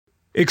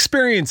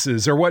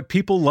Experiences are what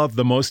people love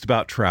the most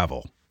about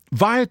travel.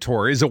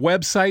 Viator is a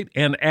website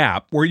and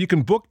app where you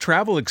can book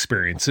travel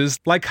experiences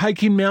like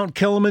hiking Mount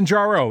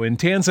Kilimanjaro in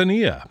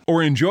Tanzania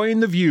or enjoying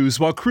the views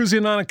while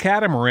cruising on a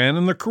catamaran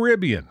in the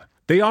Caribbean.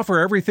 They offer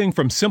everything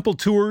from simple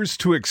tours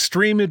to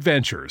extreme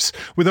adventures.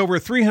 With over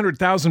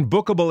 300,000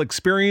 bookable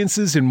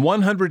experiences in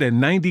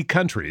 190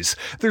 countries,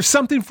 there's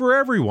something for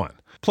everyone.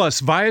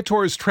 Plus,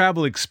 Viator's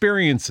travel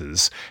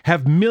experiences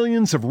have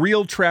millions of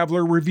real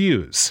traveler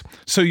reviews,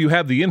 so you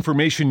have the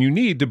information you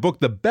need to book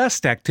the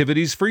best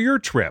activities for your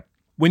trip.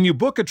 When you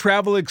book a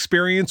travel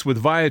experience with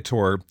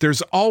Viator,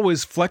 there's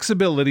always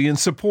flexibility and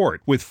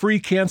support with free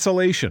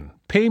cancellation,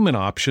 payment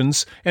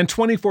options, and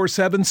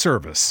 24/7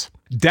 service.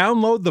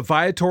 Download the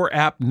Viator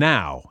app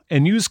now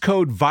and use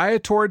code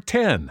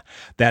Viator10.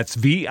 That's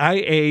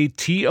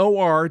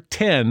Viator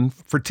 10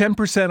 for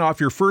 10% off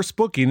your first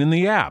booking in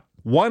the app.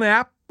 One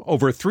app,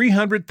 over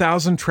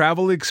 300,000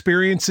 travel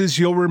experiences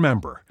you'll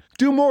remember.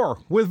 Do more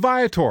with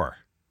Viator.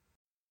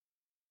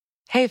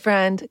 Hey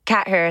friend,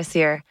 Kat Harris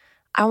here.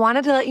 I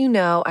wanted to let you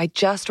know I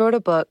just wrote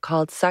a book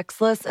called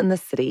Sexless in the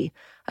City,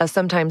 a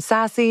sometimes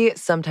sassy,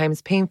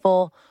 sometimes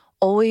painful,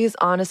 always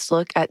honest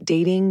look at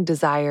dating,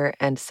 desire,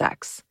 and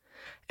sex.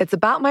 It's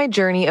about my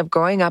journey of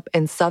growing up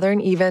in Southern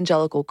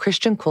evangelical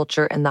Christian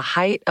culture in the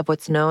height of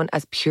what's known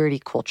as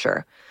purity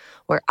culture,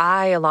 where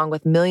I, along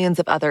with millions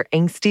of other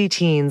angsty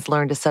teens,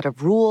 learned a set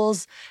of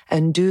rules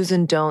and do's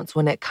and don'ts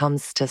when it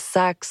comes to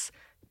sex,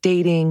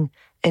 dating,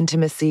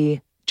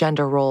 intimacy,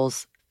 gender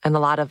roles, and a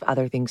lot of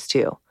other things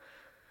too.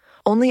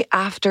 Only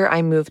after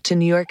I moved to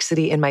New York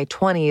City in my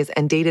 20s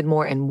and dated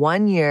more in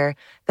 1 year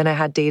than I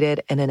had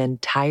dated in an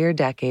entire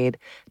decade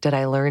did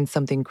I learn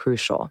something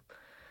crucial.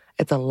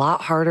 It's a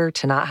lot harder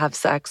to not have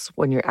sex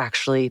when you're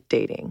actually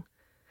dating.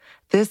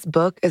 This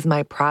book is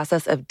my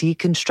process of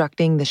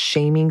deconstructing the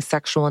shaming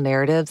sexual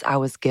narratives I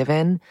was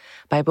given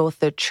by both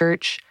the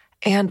church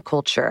and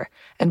culture,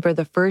 and for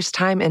the first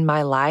time in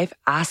my life,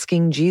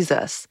 asking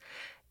Jesus,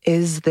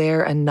 is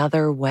there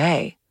another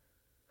way?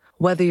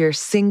 Whether you're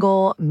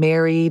single,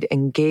 married,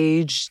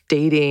 engaged,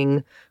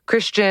 dating,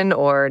 Christian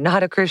or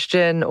not a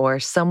Christian, or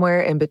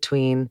somewhere in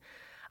between,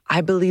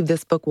 I believe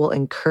this book will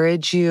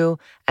encourage you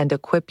and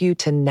equip you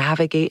to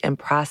navigate and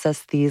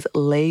process these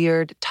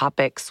layered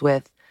topics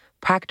with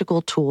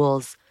practical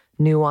tools,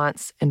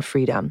 nuance, and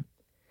freedom.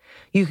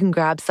 You can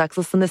grab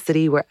Sexless in the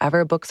City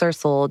wherever books are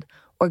sold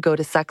or go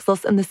to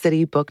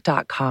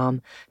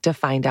sexlessinthecitybook.com to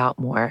find out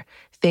more.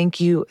 Thank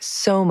you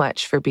so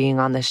much for being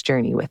on this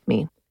journey with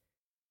me.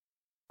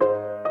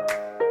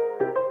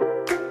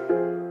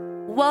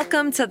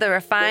 Welcome to the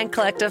Refined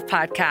Collective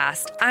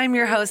podcast. I'm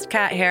your host,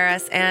 Kat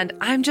Harris, and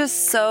I'm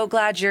just so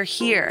glad you're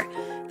here.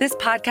 This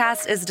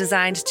podcast is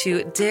designed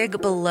to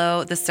dig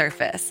below the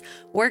surface.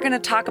 We're going to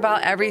talk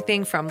about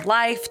everything from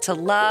life to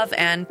love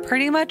and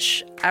pretty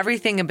much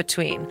everything in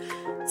between.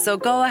 So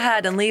go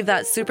ahead and leave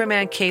that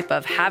Superman cape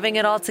of having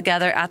it all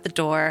together at the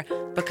door,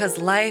 because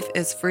life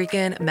is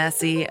freaking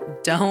messy.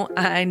 Don't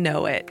I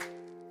know it?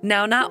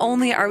 Now, not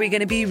only are we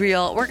going to be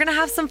real, we're going to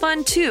have some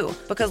fun too,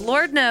 because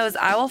Lord knows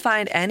I will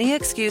find any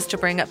excuse to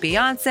bring up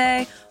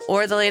Beyonce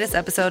or the latest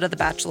episode of The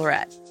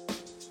Bachelorette.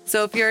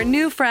 So if you're a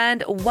new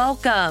friend,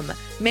 welcome.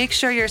 Make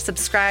sure you're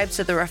subscribed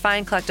to the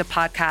Refined Collective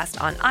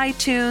podcast on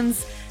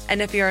iTunes. And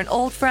if you're an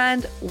old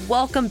friend,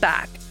 welcome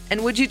back.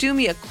 And would you do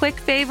me a quick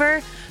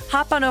favor?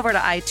 Hop on over to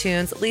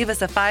iTunes, leave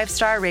us a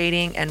 5-star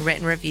rating and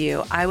written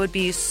review. I would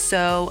be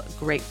so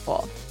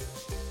grateful.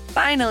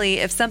 Finally,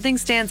 if something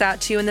stands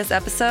out to you in this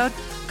episode,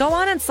 go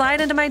on and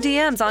slide into my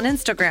DMs on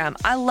Instagram.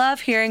 I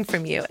love hearing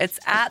from you. It's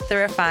at The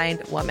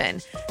Refined Woman.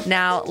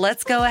 Now,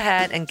 let's go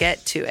ahead and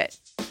get to it.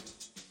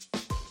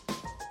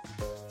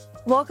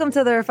 Welcome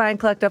to the Refined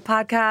Collective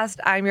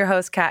podcast. I'm your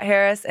host, Kat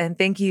Harris, and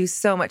thank you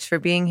so much for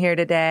being here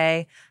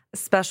today. A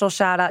special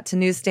shout out to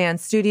Newsstand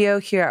Studio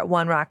here at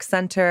One Rock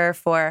Center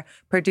for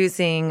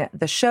producing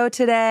the show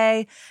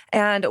today.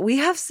 And we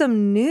have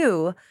some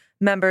new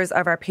members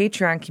of our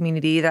Patreon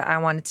community that I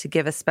wanted to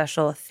give a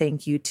special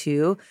thank you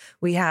to.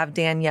 We have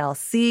Danielle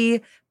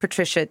C.,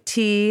 Patricia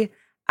T.,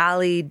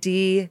 Ali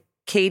D.,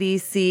 Katie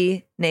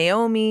C.,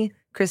 Naomi,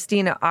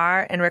 Christina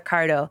R., and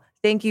Ricardo.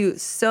 Thank you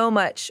so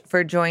much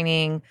for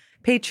joining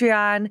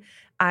Patreon.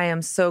 I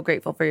am so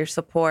grateful for your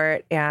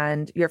support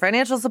and your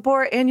financial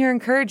support and your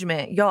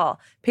encouragement. Y'all,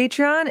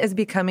 Patreon is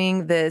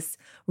becoming this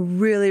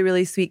really,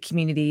 really sweet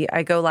community.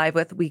 I go live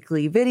with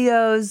weekly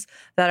videos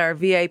that are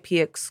VIP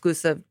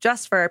exclusive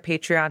just for our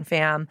Patreon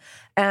fam.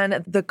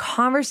 And the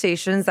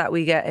conversations that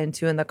we get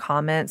into in the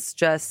comments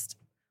just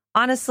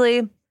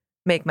honestly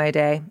make my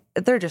day.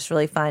 They're just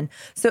really fun.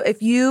 So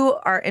if you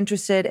are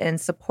interested in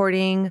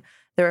supporting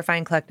the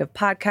Refined Collective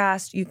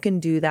podcast, you can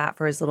do that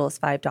for as little as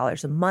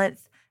 $5 a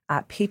month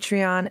at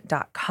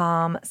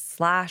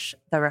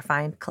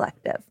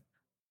patreon.com/therefinedcollective.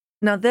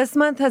 Now, this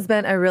month has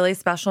been a really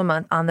special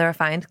month on the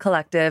Refined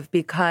Collective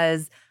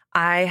because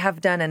I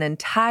have done an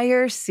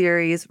entire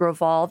series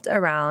revolved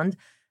around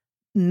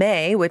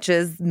May, which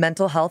is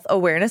Mental Health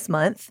Awareness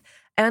Month.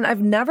 And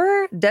I've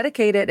never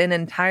dedicated an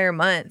entire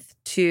month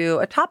to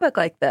a topic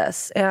like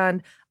this.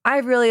 And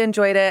I've really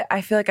enjoyed it.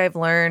 I feel like I've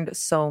learned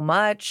so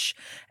much.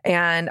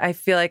 And I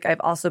feel like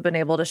I've also been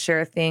able to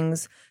share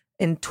things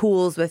and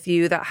tools with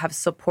you that have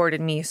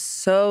supported me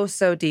so,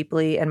 so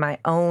deeply in my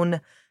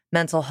own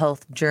mental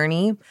health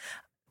journey.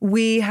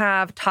 We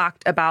have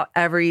talked about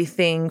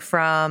everything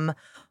from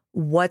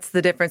what's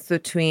the difference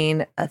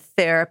between a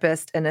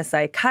therapist and a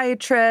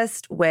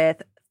psychiatrist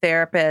with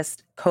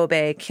therapist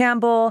Kobe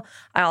Campbell.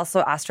 I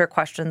also asked her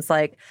questions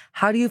like,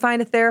 how do you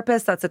find a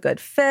therapist that's a good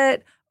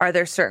fit? Are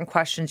there certain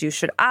questions you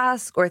should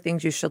ask or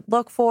things you should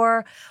look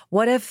for?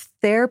 What if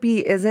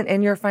therapy isn't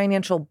in your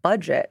financial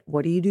budget?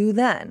 What do you do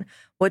then?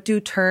 What do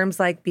terms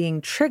like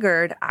being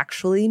triggered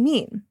actually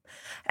mean?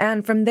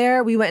 And from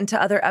there, we went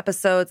into other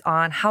episodes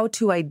on how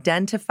to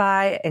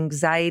identify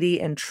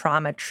anxiety and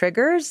trauma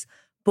triggers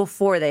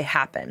before they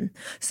happen.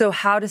 So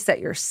how to set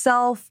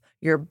yourself,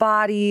 your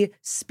body,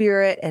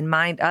 spirit, and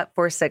mind up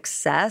for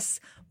success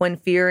when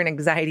fear and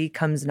anxiety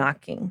comes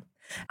knocking.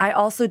 I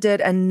also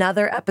did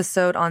another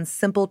episode on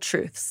simple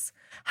truths,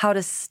 how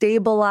to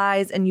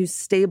stabilize and use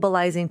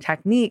stabilizing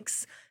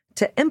techniques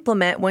to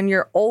implement when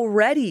you're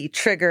already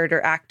triggered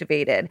or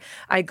activated.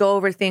 I go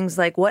over things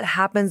like what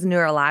happens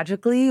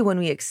neurologically when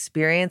we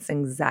experience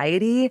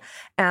anxiety,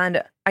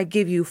 and I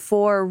give you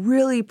 4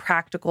 really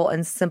practical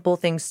and simple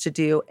things to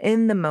do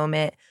in the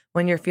moment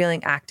when you're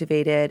feeling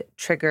activated,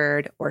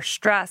 triggered, or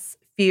stress,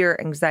 fear,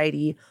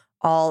 anxiety,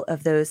 all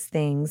of those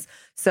things.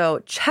 So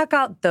check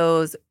out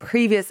those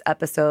previous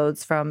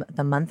episodes from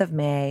the month of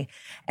May.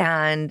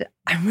 And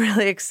I'm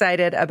really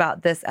excited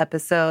about this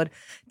episode.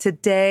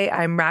 Today,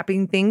 I'm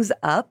wrapping things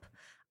up.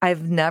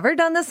 I've never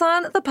done this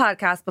on the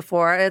podcast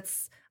before.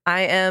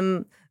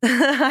 I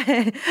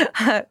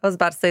was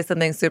about to say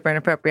something super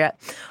inappropriate,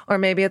 or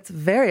maybe it's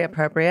very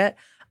appropriate.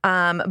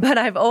 But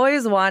I've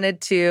always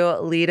wanted to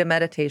lead a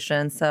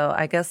meditation. So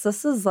I guess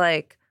this is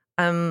like,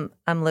 I'm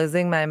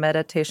losing my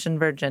meditation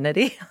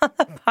virginity on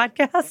the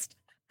podcast.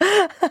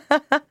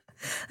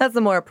 That's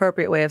a more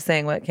appropriate way of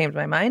saying what came to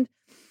my mind.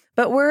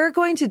 But we're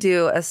going to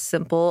do a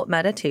simple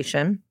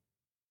meditation.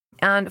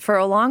 And for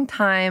a long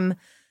time,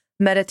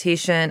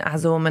 meditation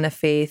as a woman of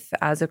faith,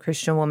 as a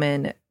Christian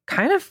woman,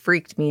 kind of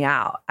freaked me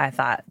out. I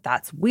thought,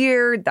 that's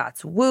weird,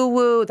 that's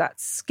woo-woo,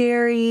 that's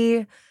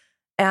scary.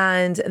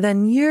 And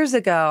then years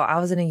ago, I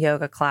was in a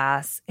yoga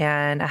class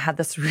and I had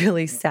this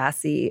really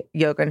sassy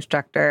yoga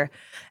instructor.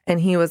 And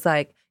he was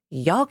like,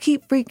 y'all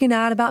keep freaking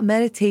out about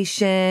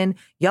meditation.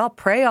 Y'all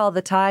pray all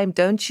the time,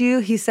 don't you?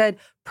 He said,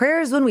 prayer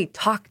is when we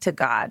talk to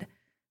God.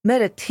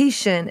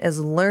 Meditation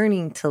is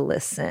learning to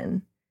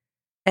listen.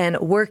 And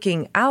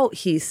working out,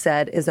 he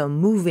said, is a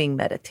moving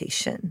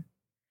meditation.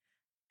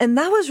 And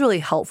that was really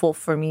helpful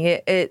for me.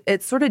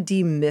 It sort of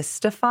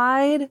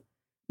demystified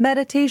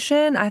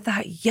meditation. I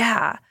thought,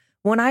 yeah.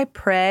 When I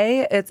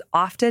pray, it's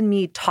often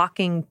me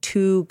talking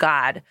to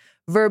God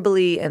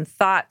verbally in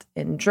thought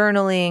and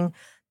journaling.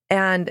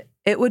 And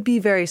it would be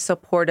very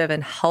supportive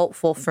and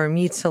helpful for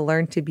me to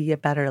learn to be a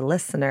better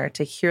listener,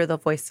 to hear the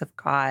voice of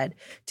God,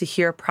 to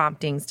hear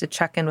promptings, to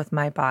check in with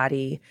my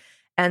body.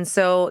 And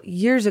so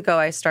years ago,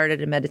 I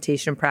started a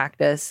meditation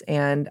practice,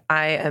 and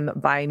I am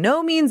by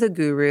no means a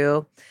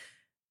guru,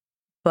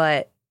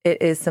 but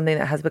it is something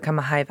that has become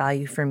a high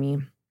value for me.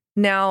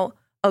 Now,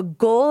 a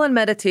goal in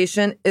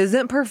meditation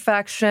isn't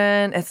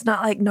perfection. It's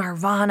not like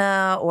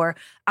nirvana or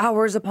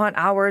hours upon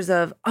hours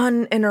of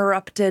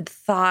uninterrupted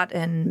thought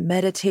and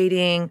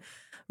meditating.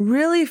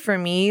 Really, for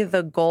me,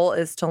 the goal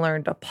is to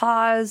learn to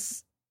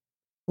pause,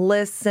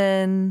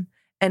 listen,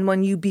 and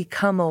when you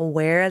become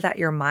aware that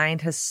your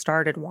mind has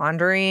started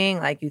wandering,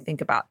 like you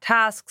think about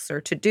tasks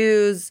or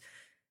to-dos,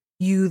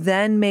 you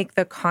then make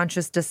the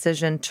conscious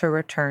decision to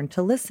return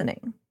to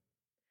listening.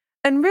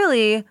 And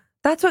really,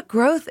 that's what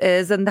growth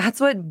is, and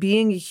that's what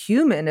being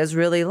human is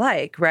really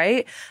like,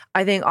 right?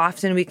 I think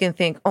often we can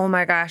think, oh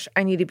my gosh,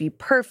 I need to be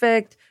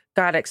perfect.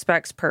 God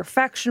expects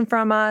perfection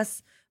from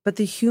us. But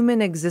the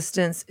human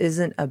existence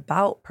isn't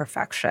about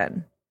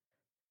perfection.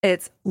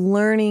 It's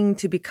learning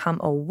to become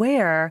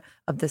aware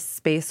of the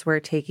space we're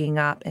taking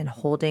up and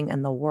holding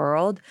in the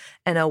world,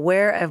 and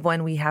aware of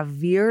when we have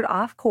veered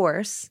off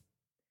course.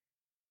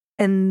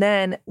 And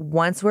then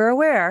once we're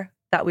aware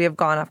that we have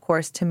gone off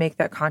course, to make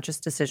that conscious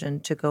decision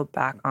to go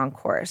back on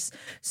course.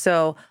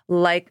 So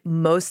like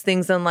most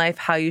things in life,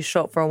 how you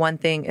show up for one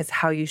thing is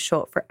how you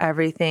show up for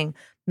everything.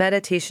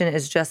 Meditation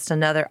is just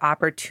another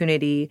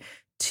opportunity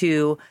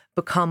to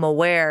become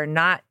aware,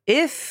 not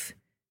if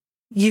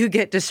you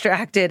get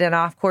distracted and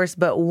off course,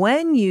 but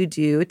when you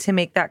do, to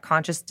make that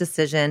conscious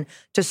decision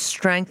to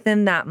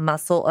strengthen that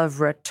muscle of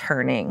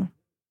returning.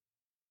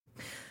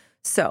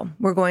 So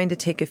we're going to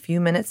take a few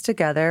minutes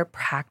together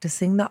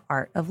practicing the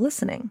art of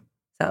listening.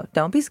 So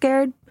don't be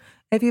scared.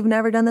 If you've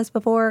never done this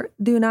before,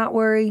 do not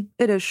worry.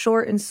 It is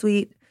short and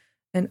sweet,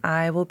 and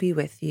I will be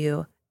with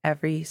you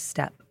every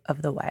step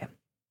of the way.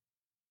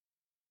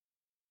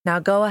 Now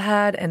go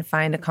ahead and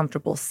find a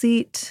comfortable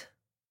seat.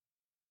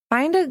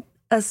 Find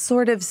a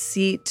sort of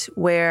seat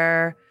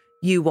where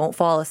you won't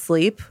fall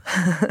asleep.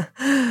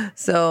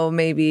 So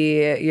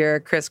maybe your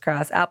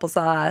crisscross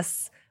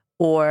applesauce,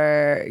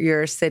 or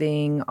you're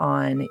sitting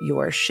on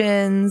your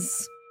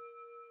shins,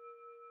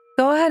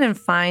 go ahead and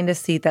find a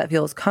seat that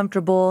feels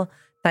comfortable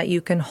that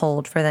you can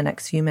hold for the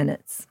next few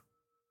minutes.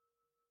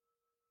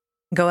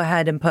 Go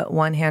ahead and put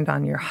one hand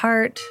on your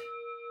heart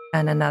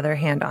and another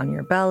hand on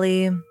your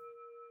belly.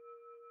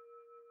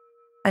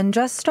 And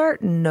just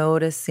start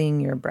noticing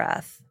your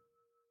breath.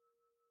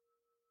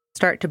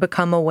 Start to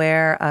become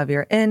aware of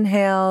your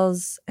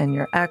inhales and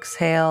your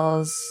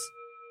exhales.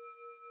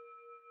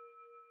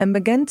 And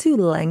begin to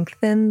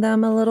lengthen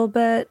them a little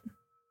bit,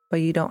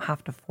 but you don't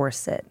have to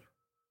force it.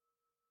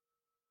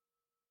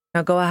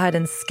 Now go ahead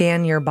and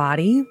scan your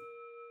body.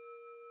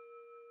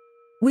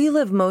 We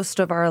live most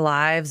of our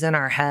lives in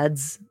our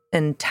heads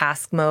in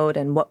task mode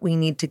and what we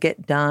need to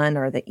get done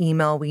or the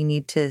email we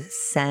need to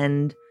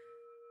send.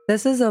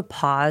 This is a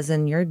pause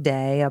in your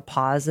day, a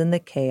pause in the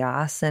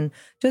chaos, and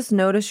just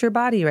notice your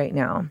body right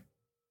now.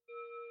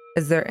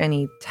 Is there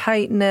any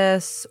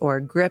tightness or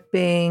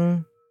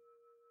gripping?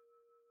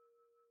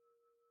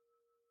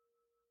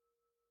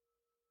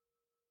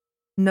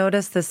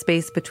 Notice the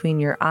space between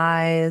your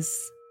eyes.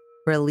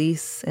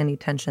 Release any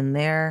tension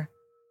there.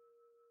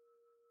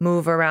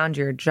 Move around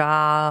your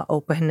jaw,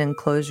 open and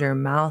close your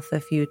mouth a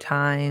few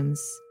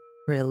times.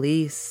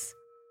 Release.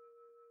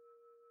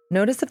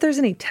 Notice if there's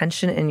any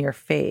tension in your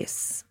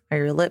face. Are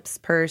your lips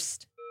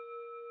pursed?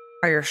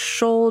 Are your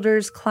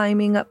shoulders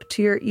climbing up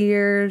to your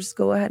ears?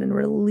 Go ahead and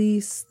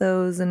release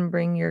those and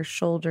bring your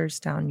shoulders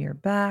down your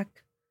back.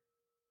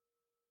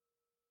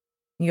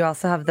 You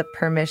also have the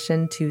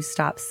permission to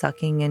stop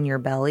sucking in your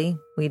belly.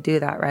 We do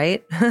that,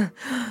 right?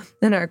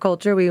 In our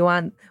culture, we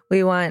want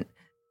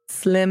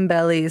slim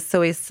bellies,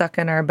 so we suck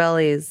in our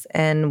bellies.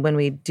 And when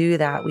we do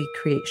that, we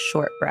create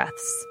short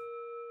breaths,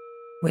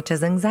 which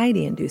is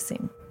anxiety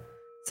inducing.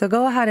 So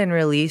go ahead and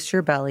release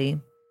your belly.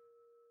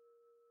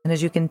 And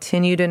as you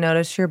continue to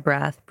notice your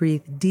breath,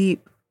 breathe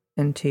deep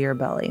into your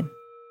belly.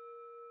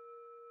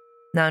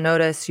 Now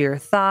notice your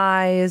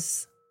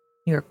thighs,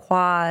 your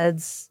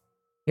quads,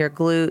 your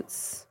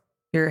glutes,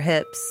 your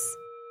hips.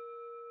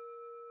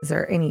 Is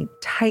there any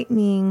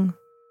tightening?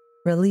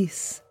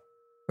 Release,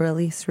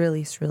 release,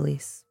 release,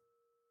 release.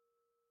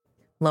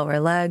 Lower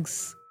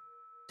legs,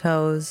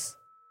 toes,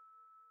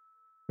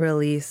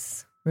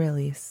 release,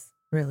 release,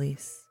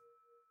 release.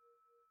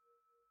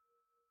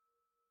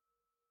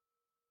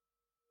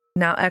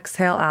 Now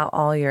exhale out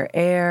all your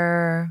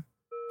air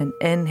and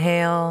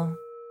inhale.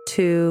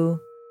 2,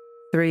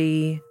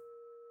 3,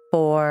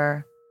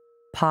 4,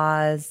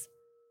 pause.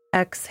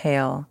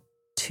 Exhale.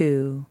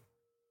 2,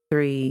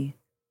 3,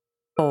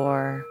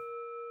 4,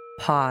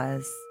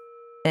 pause.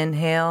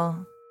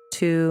 Inhale.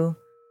 2,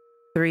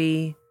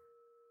 3,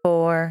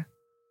 4,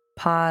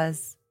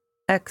 pause.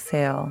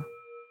 Exhale.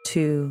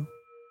 2,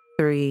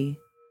 3,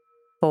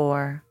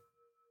 4,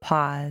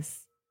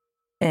 pause.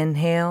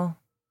 Inhale.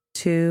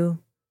 2,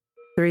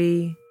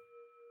 3,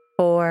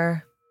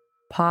 4,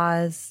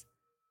 pause.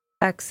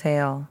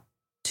 Exhale.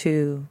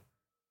 2,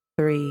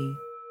 3,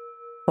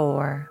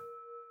 4,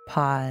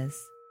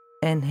 pause.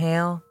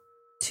 Inhale.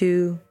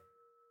 2,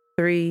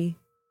 3,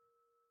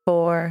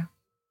 4,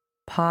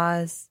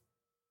 pause.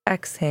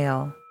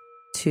 Exhale.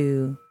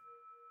 2,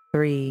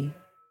 3,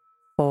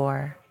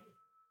 4,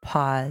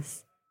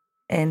 pause.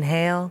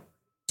 Inhale.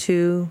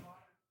 2,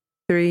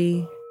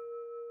 3,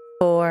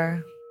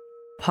 4,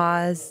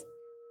 pause.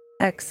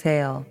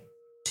 Exhale.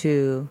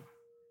 2,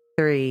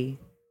 3,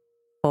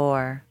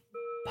 4,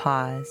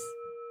 pause.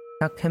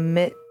 Now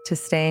commit to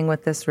staying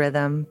with this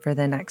rhythm for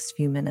the next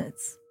few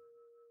minutes.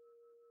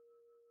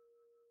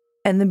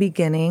 In the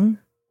beginning,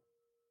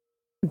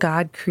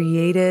 God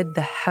created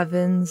the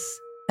heavens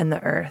and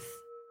the earth.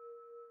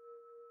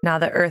 Now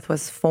the earth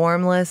was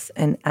formless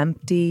and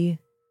empty.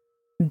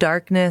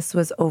 Darkness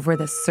was over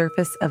the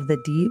surface of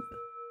the deep,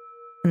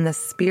 and the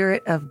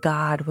Spirit of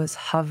God was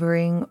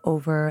hovering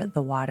over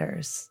the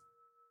waters.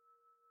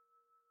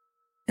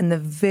 In the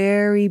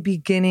very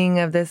beginning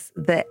of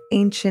the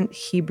ancient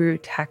Hebrew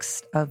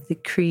text of the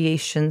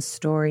creation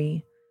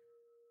story,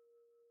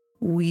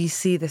 we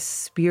see the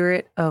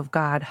Spirit of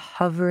God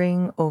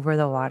hovering over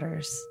the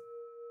waters.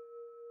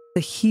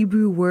 The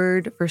Hebrew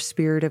word for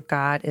Spirit of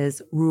God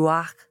is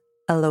Ruach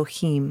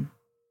Elohim.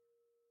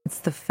 It's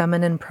the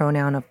feminine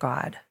pronoun of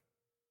God.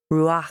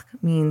 Ruach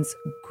means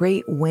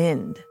great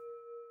wind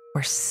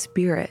or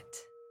spirit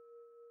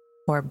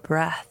or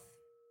breath.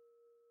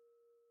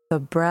 The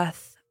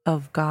breath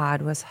of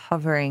God was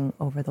hovering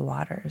over the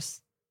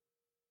waters.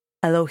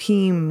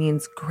 Elohim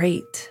means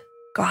great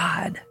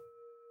God.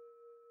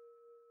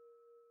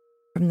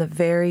 From the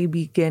very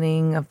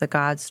beginning of the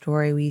God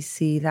story, we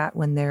see that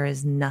when there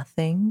is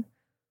nothing,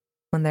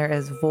 when there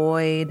is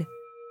void,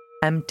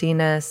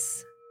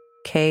 emptiness,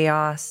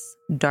 chaos,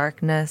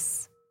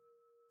 darkness,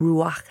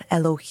 Ruach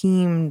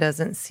Elohim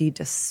doesn't see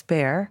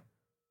despair,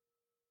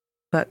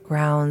 but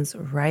grounds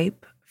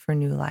ripe for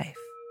new life.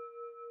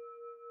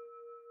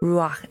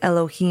 Ruach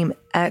Elohim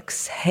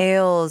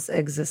exhales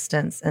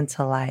existence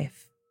into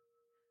life,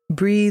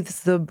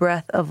 breathes the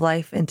breath of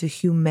life into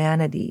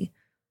humanity.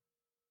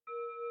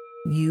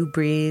 You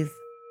breathe,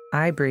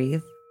 I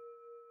breathe,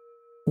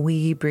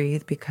 We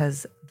breathe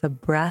because the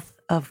breath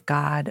of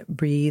God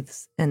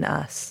breathes in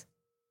us.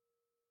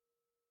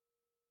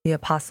 The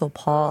Apostle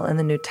Paul in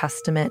the New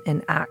Testament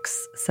in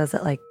Acts says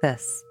it like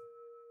this: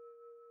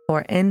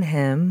 "For in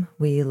him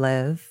we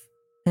live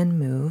and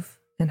move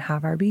and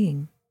have our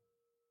being."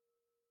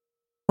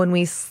 When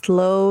we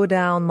slow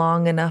down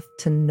long enough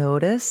to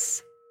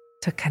notice,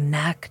 to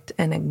connect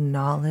and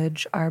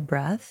acknowledge our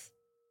breath,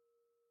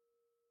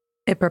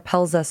 it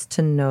propels us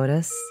to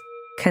notice,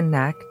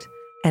 connect,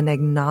 and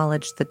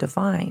acknowledge the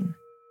divine,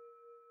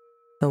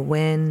 the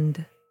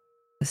wind,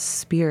 the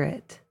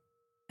spirit,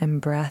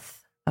 and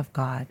breath of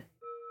God,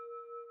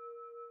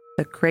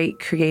 the great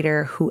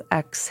creator who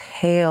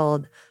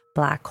exhaled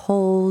black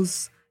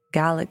holes,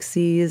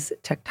 galaxies,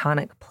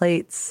 tectonic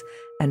plates,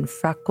 and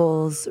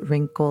freckles,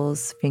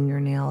 wrinkles,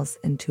 fingernails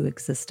into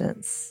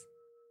existence.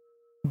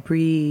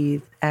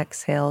 Breathe,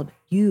 exhaled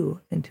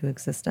you into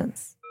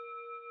existence.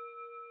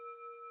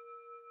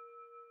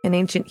 In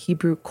ancient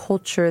Hebrew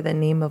culture, the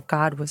name of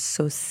God was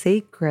so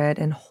sacred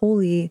and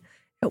holy,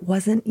 it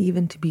wasn't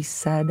even to be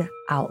said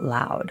out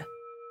loud.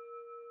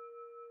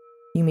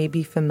 You may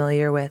be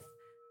familiar with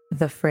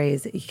the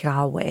phrase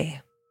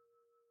Yahweh,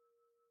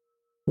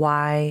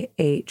 YHWH.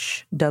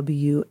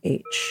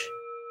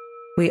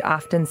 We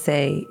often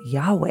say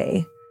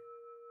Yahweh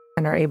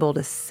and are able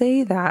to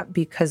say that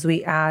because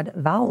we add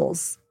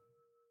vowels.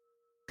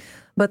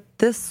 But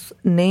this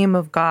name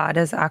of God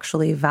is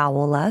actually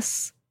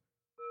vowelless.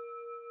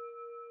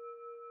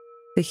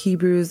 The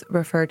Hebrews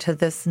refer to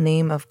this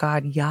name of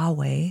God,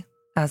 Yahweh,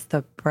 as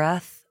the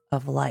breath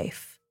of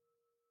life.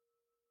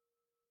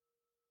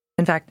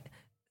 In fact,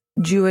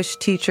 Jewish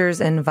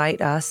teachers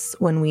invite us,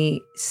 when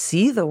we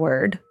see the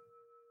word,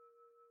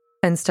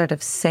 instead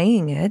of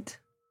saying it,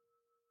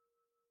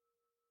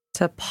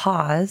 to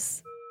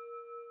pause,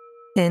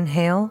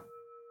 inhale,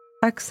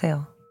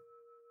 exhale.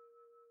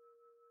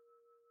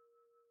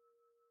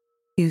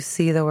 You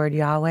see the word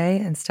Yahweh,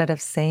 instead of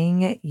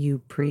saying it, you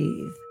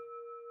breathe.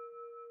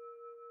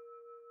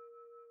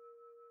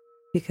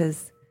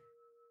 Because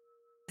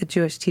the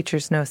Jewish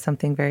teachers know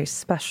something very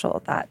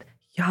special, that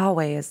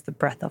Yahweh is the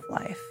breath of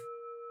life.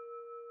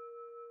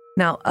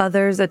 Now,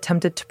 others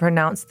attempted to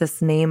pronounce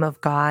this name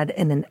of God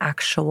in an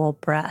actual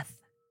breath.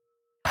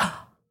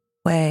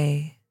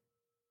 Way,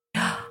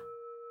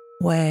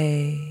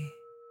 way,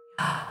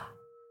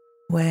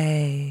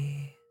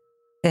 way.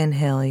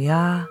 Inhale,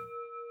 Yah.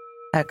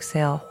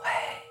 Exhale,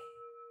 way.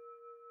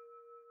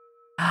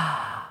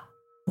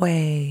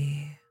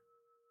 Way.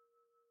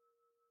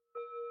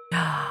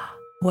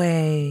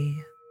 Way.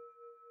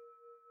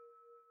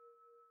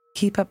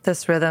 Keep up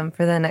this rhythm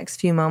for the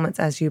next few moments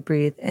as you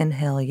breathe.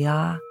 Inhale,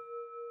 Yah.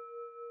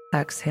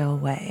 Exhale,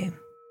 way.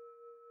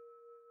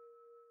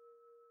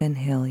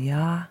 Inhale,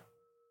 Yah.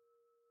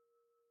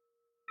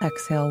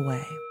 Exhale,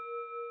 way.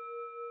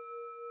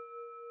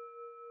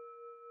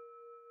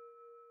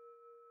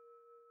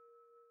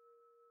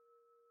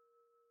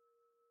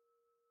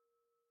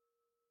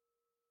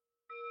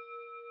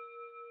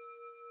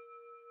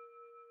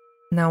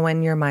 Now,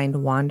 when your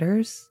mind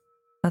wanders,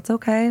 that's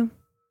okay.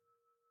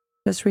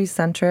 Just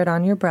recenter it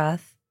on your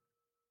breath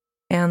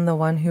and the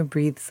one who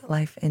breathes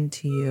life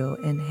into you.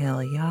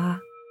 Inhale, Yah.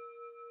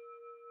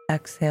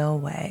 Exhale,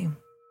 way.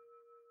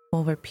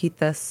 We'll repeat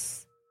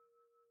this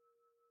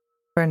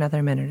for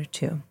another minute or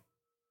two.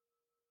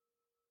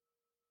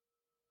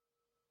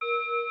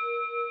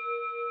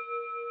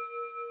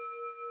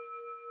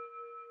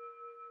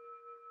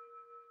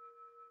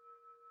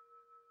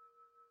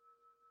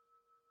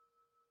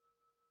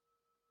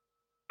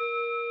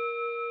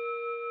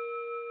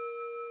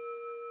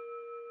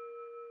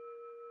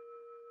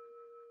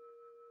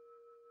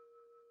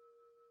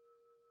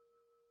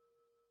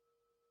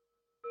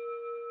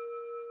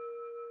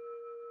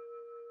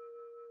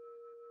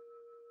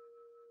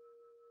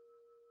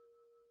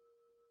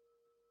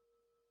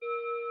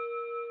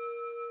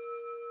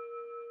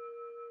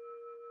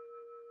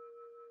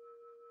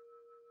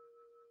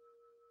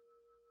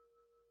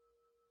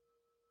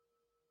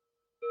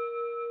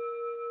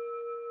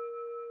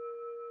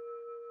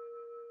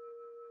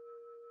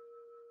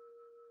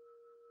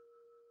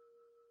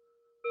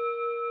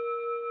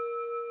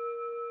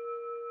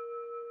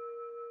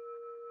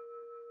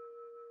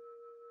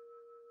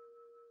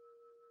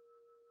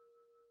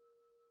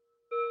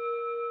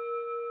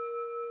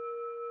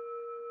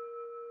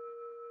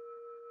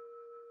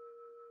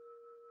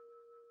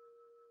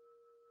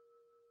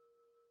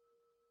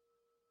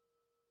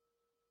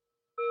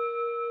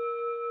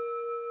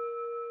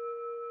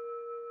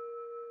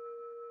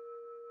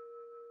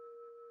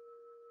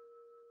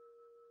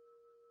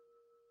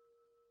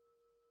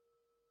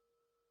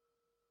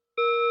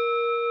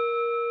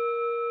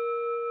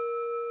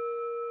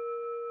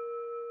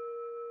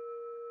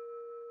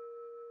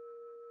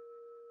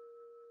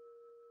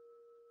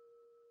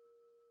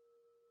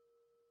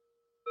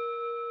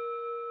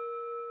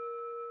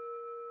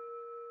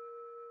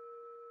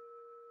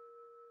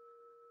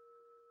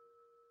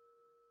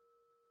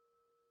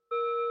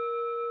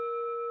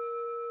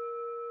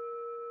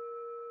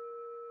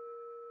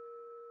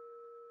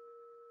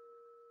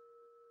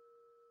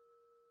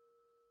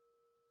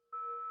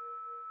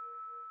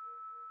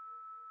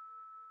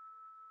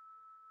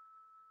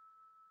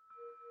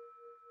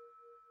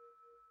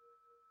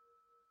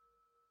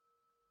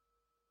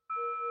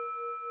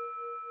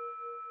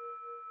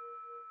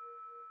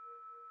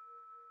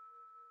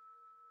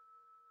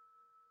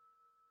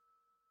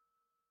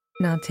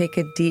 Now take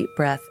a deep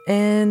breath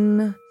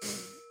in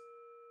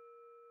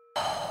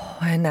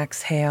and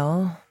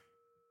exhale.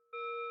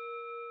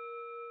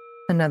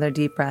 Another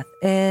deep breath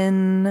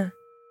in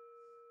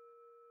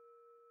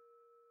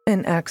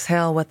and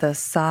exhale with a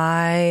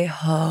sigh.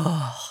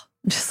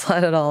 Just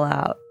let it all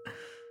out.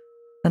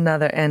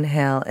 Another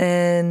inhale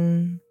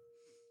in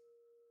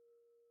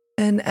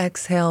and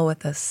exhale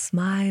with a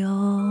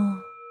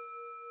smile.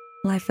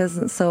 Life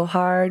isn't so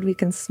hard. We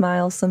can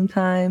smile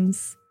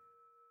sometimes.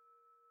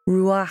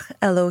 Ruach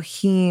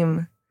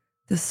Elohim,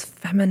 this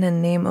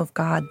feminine name of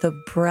God, the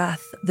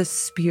breath, the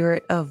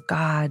spirit of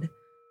God,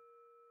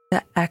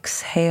 the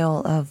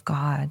exhale of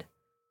God.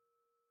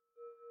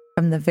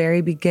 From the very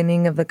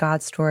beginning of the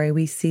God story,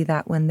 we see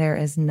that when there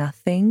is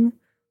nothing,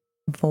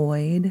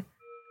 void,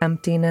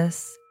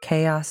 emptiness,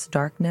 chaos,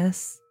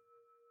 darkness,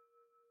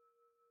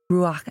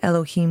 Ruach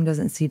Elohim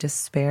doesn't see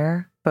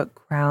despair, but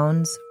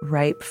grounds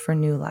ripe for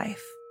new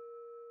life.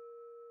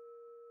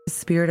 The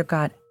Spirit of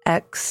God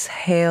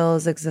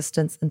exhales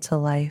existence into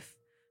life,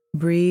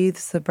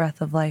 breathes the breath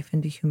of life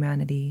into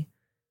humanity.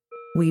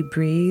 We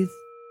breathe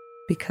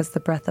because the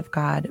breath of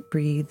God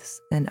breathes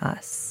in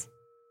us.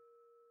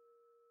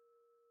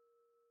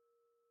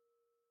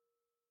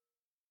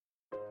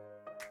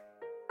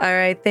 All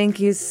right, thank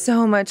you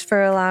so much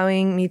for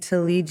allowing me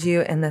to lead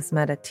you in this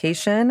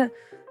meditation.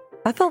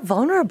 I felt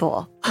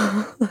vulnerable.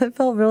 I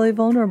felt really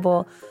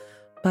vulnerable,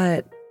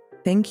 but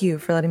thank you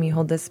for letting me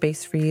hold this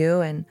space for you.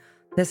 And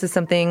this is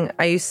something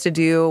I used to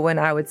do when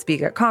I would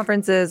speak at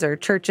conferences or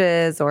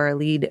churches or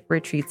lead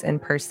retreats in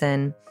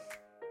person.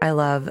 I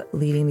love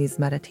leading these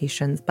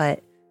meditations,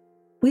 but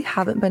we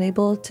haven't been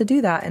able to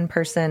do that in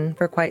person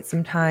for quite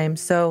some time.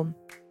 So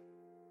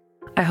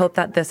I hope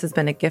that this has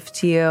been a gift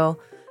to you.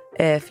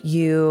 If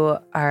you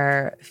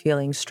are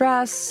feeling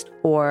stressed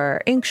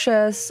or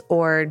anxious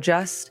or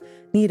just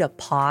need a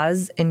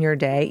pause in your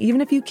day,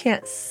 even if you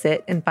can't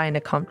sit and find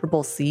a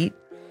comfortable seat,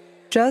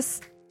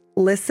 just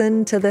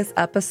listen to this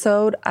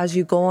episode as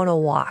you go on a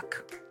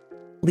walk.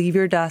 Leave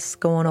your desk,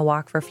 go on a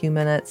walk for a few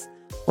minutes,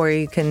 or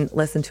you can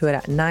listen to it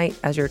at night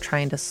as you're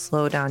trying to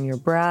slow down your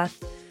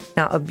breath.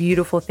 Now, a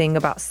beautiful thing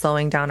about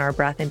slowing down our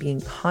breath and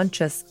being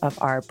conscious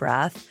of our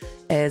breath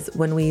is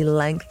when we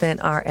lengthen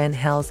our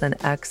inhales and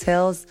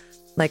exhales,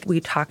 like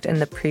we talked in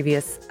the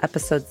previous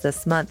episodes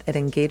this month, it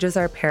engages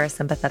our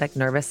parasympathetic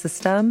nervous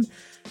system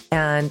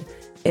and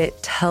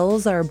it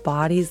tells our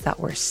bodies that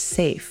we're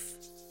safe.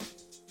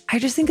 I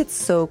just think it's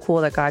so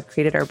cool that God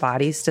created our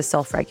bodies to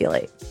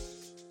self-regulate.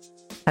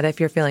 That if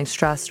you're feeling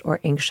stressed or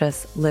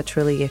anxious,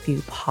 literally if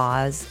you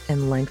pause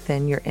and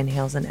lengthen your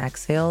inhales and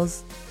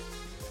exhales,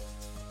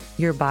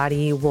 your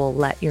body will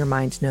let your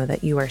mind know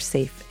that you are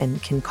safe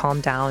and can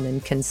calm down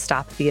and can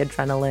stop the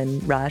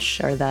adrenaline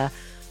rush or the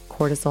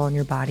cortisol in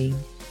your body.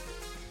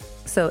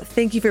 So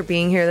thank you for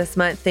being here this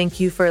month. Thank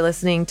you for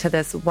listening to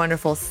this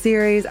wonderful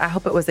series. I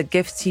hope it was a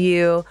gift to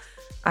you.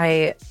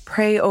 I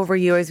pray over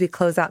you as we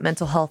close out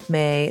Mental Health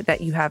May that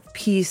you have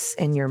peace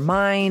in your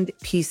mind,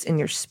 peace in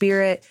your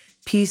spirit,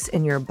 peace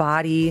in your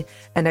body,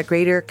 and a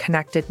greater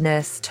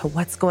connectedness to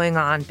what's going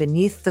on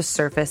beneath the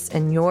surface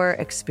in your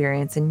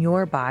experience, in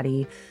your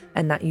body,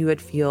 and that you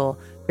would feel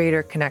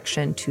greater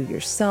connection to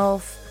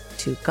yourself,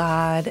 to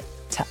God,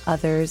 to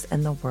others,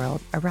 and the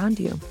world around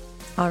you.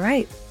 All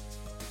right.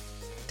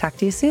 Talk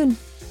to you soon.